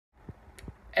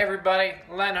Everybody,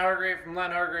 Len Hargrave from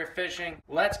Len Hargrave Fishing.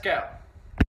 Let's go.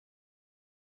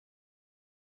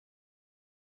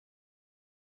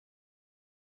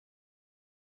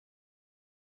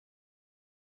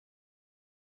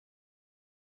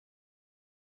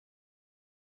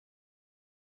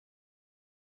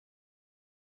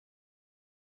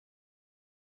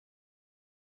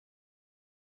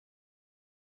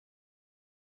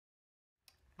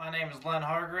 My name is Len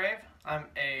Hargrave. I'm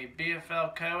a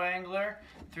BFL co-angler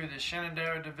through the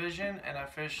Shenandoah Division, and I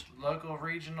fish local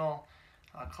regional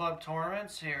club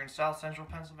tournaments here in South Central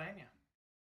Pennsylvania.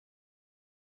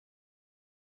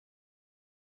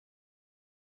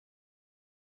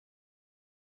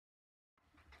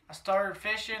 I started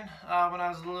fishing when I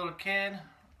was a little kid.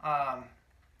 Um,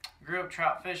 Grew up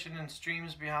trout fishing in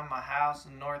streams behind my house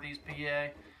in northeast PA,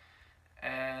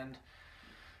 and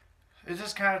it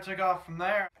just kind of took off from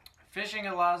there. Fishing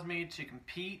allows me to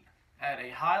compete at a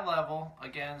high level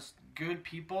against good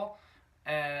people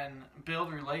and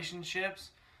build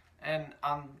relationships. And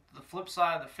on the flip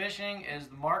side of the fishing is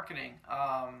the marketing.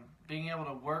 Being able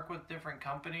to work with different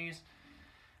companies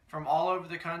from all over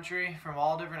the country, from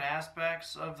all different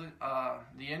aspects of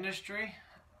the industry,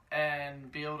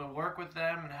 and be able to work with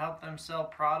them and help them sell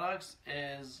products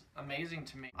is amazing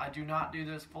to me. I do not do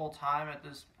this full time at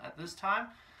this time.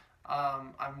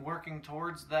 I'm working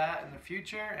towards that in the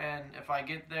future, and if I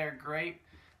get there, great.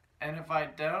 And if I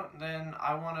don't, then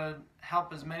I want to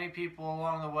help as many people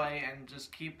along the way and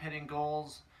just keep hitting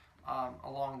goals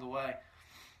along the way.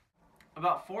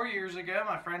 About 4 years ago,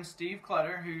 my friend Steve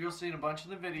Clutter, who you'll see in a bunch of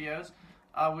the videos,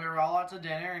 we were all out to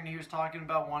dinner, and he was talking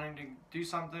about wanting to do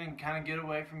something and kind of get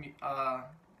away from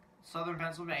southern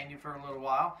Pennsylvania for a little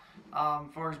while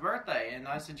for his birthday. And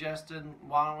I suggested,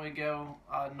 why don't we go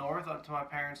north up to my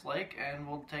parents' lake, and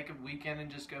we'll take a weekend and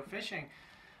just go fishing.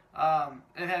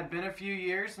 It had been a few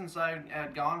years since I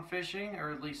had gone fishing,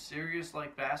 or at least serious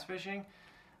like bass fishing,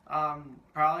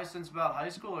 probably since about high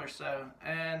school or so.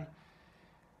 And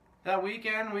that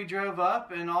weekend we drove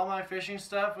up, and all my fishing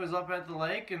stuff was up at the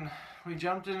lake, and we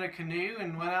jumped in a canoe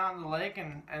and went out in the lake,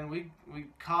 and we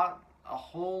caught a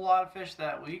whole lot of fish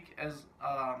that week, as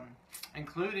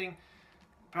including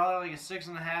probably like a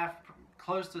 6.5,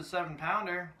 close to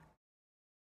 7-pounder.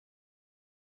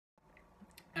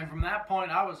 And from that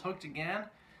point I was hooked again.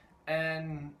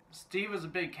 And Steve was a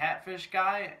big catfish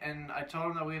guy, and I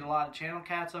told him that we had a lot of channel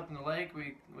cats up in the lake.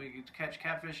 We could catch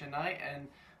catfish at night, and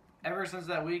ever since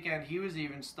that weekend he was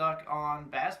even stuck on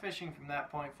bass fishing from that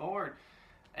point forward.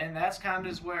 And that's kind of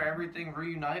just where everything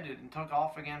reunited and took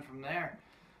off again from there.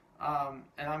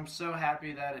 And I'm so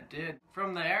happy that it did.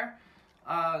 From there,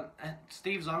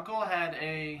 Steve's uncle had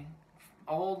a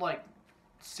old like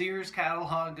Sears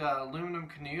catalog aluminum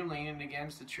canoe leaning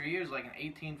against the tree. It was like an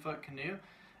 18-foot canoe,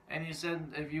 and he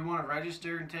said, if you want to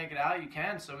register and take it out, you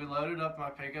can. So we loaded up my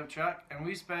pickup truck, and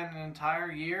we spent an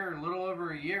entire year, a little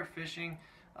over a year, fishing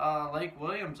Lake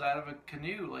Williams out of a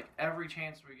canoe, like every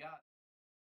chance we got.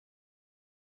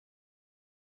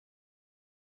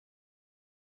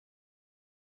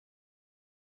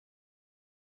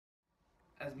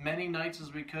 As many nights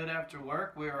as we could after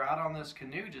work, we were out on this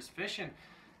canoe just fishing,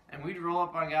 and we'd roll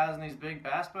up on guys in these big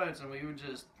bass boats, and we would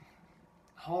just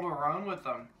hold our own with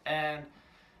them. And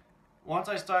once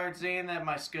I started seeing that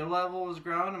my skill level was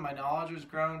growing and my knowledge was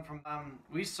growing from them,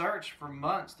 we searched for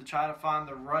months to try to find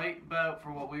the right boat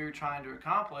for what we were trying to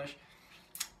accomplish,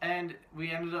 and we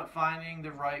ended up finding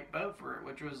the right boat for it,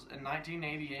 which was a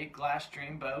 1988 glass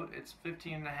stream boat. It's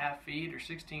 15.5 feet or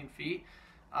 16 feet.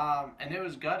 And it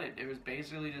was gutted. It was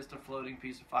basically just a floating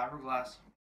piece of fiberglass.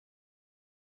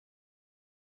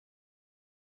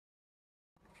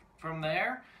 From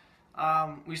there,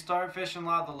 we started fishing a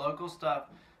lot of the local stuff.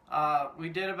 We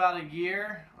did about a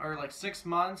year, or like 6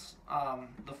 months.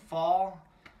 The fall,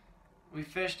 we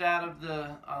fished out of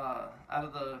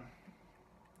the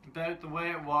boat the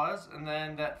way it was, and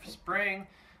then that spring,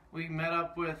 we met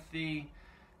up with the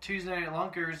Tuesday night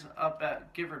lunkers up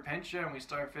at Gifford Pinchot, and we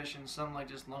started fishing some like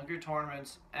just lunker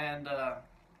tournaments, and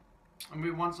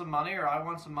we won some money, or I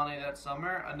won some money that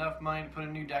summer, enough money to put a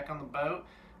new deck on the boat.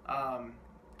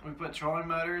 We put trolling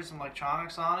motors and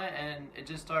electronics on it, and it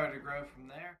just started to grow from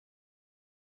there.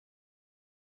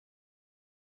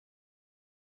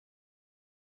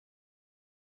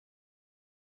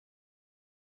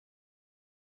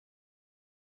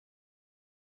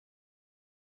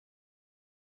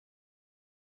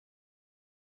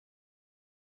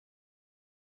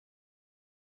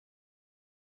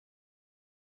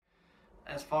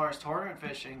 As far as tournament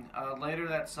fishing, later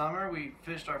that summer we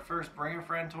fished our first Bring a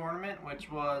Friend tournament, which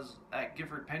was at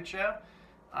Gifford Pinchot.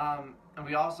 And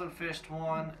we also fished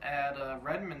one at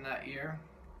Redmond that year.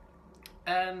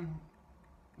 and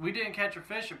we didn't catch a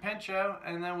fish at Pincho,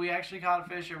 and then we actually caught a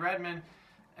fish at Redmond,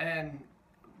 and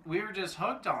we were just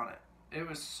hooked on it. It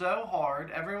was so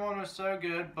hard. Everyone was so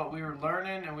good, but we were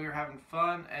learning and we were having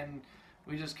fun, and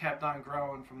we just kept on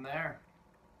growing from there.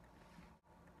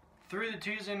 Through the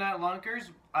Tuesday Night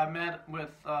Lunkers, I met with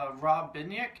Rob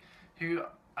Bidnick, who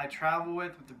I travel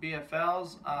with the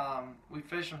BFLs. We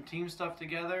fish some team stuff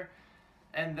together,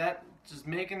 and that just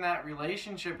making that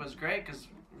relationship was great because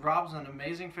Rob's an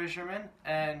amazing fisherman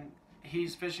and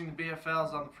he's fishing the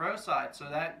BFLs on the pro side, so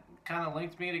that kind of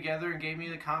linked me together and gave me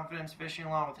the confidence fishing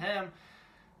along with him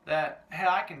that, hey,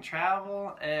 I can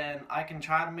travel and I can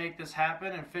try to make this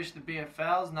happen and fish the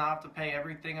BFLs, not have to pay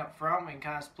everything up front. We can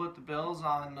kind of split the bills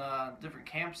on different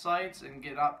campsites and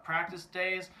get up practice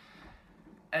days,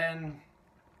 and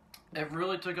it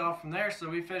really took off from there. So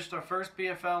we fished our first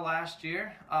BFL last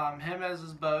year, him as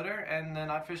his boater, and then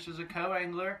I fished as a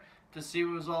co-angler to see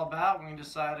what it was all about. We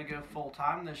decided to go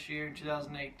full-time this year in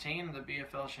 2018 in the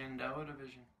BFL Shenandoah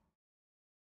division.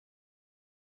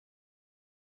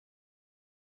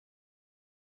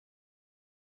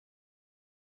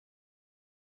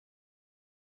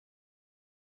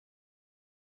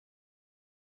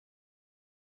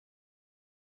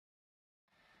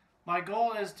 My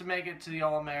goal is to make it to the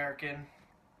All-American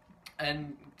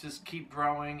and just keep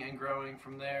growing and growing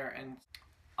from there. And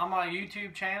on my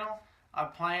YouTube channel, I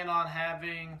plan on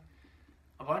having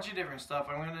a bunch of different stuff.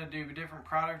 I'm going to do different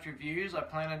product reviews. I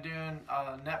plan on doing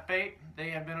NetBait.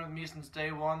 They have been with me since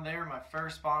day one. They are my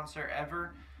first sponsor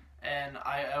ever, and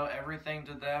I owe everything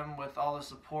to them with all the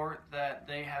support that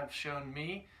they have shown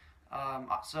me.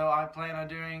 So I plan on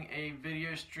doing a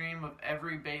video stream of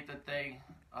every bait that they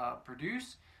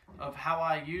produce, of how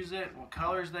I use it, what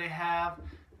colors they have,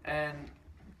 and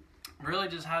really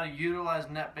just how to utilize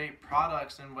NetBait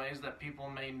products in ways that people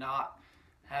may not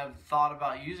have thought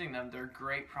about using them. They're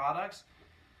great products,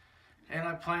 and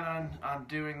I plan on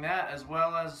doing that, as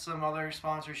well as some other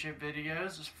sponsorship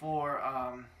videos for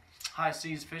High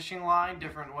Seas Fishing Line,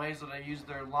 different ways that I use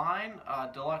their line,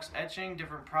 Deluxe Etching,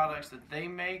 different products that they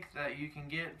make that you can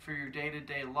get for your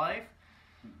day-to-day life,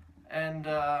 and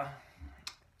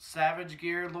Savage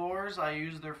Gear lures. I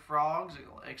use their frogs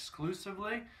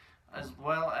exclusively, as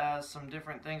well as some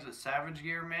different things that Savage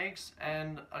Gear makes,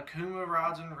 and Akuma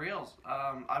rods and reels.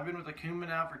 I've been with Akuma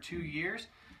now for 2 years,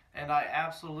 and I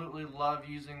absolutely love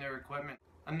using their equipment.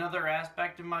 Another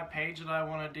aspect of my page that I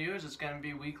want to do is it's going to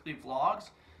be weekly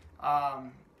vlogs,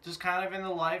 just kind of in the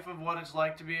life of what it's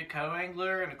like to be a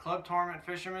co-angler and a club tournament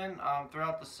fisherman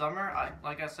throughout the summer.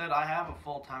 Like I said, I have a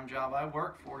full-time job. I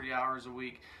work 40 hours a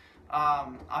week.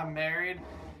 I'm married,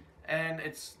 and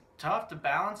it's tough to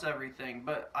balance everything,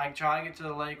 but I try to get to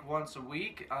the lake once a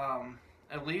week,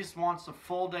 at least once a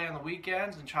full day on the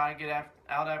weekends, and try to get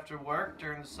out after work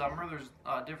during the summer. There's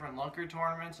different lunker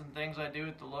tournaments and things I do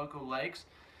at the local lakes,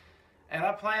 and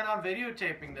I plan on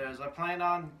videotaping those. I plan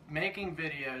on making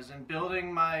videos and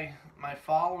building my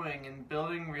following and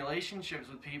building relationships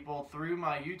with people through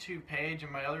my YouTube page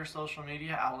and my other social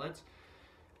media outlets,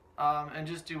 and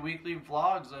just do weekly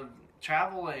vlogs of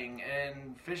traveling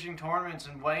and fishing tournaments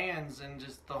and weigh-ins and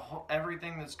just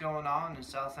everything that's going on in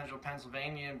South Central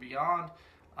Pennsylvania and beyond,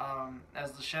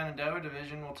 as the Shenandoah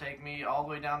division will take me all the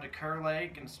way down to Kerr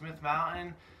Lake and Smith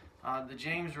Mountain, the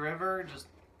James River, just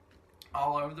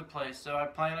all over the place. So I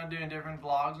plan on doing different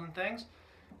vlogs and things,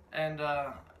 and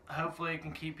hopefully it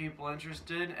can keep people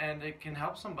interested and it can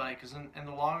help somebody, because in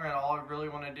the long run, all I really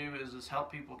want to do is just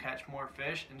help people catch more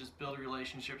fish and just build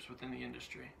relationships within the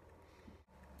industry.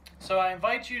 So I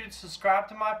invite you to subscribe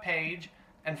to my page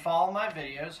and follow my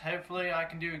videos. Hopefully I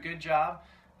can do a good job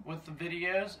with the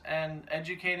videos and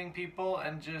educating people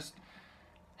and just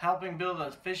helping build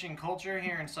a fishing culture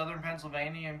here in southern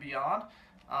Pennsylvania and beyond.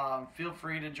 Feel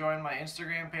free to join my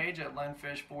Instagram page at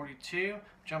lenfish42.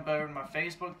 Jump over to my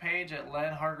Facebook page at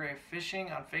Len Hargrave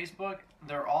Fishing on Facebook.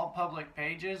 They're all public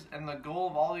pages, and the goal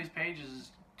of all these pages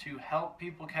is to help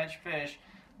people catch fish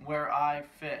where I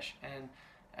fish,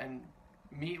 and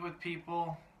meet with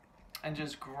people and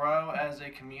just grow as a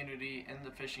community in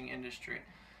the fishing industry.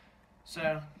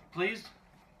 So please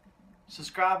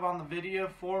subscribe on the video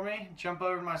for me. Jump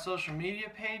over to my social media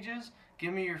pages.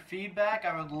 Give me your feedback.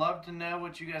 I would love to know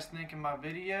what you guys think of my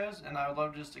videos, and I would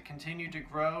love just to continue to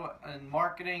grow in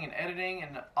marketing and editing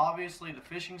and obviously the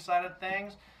fishing side of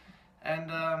things.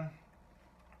 And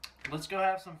let's go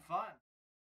have some fun.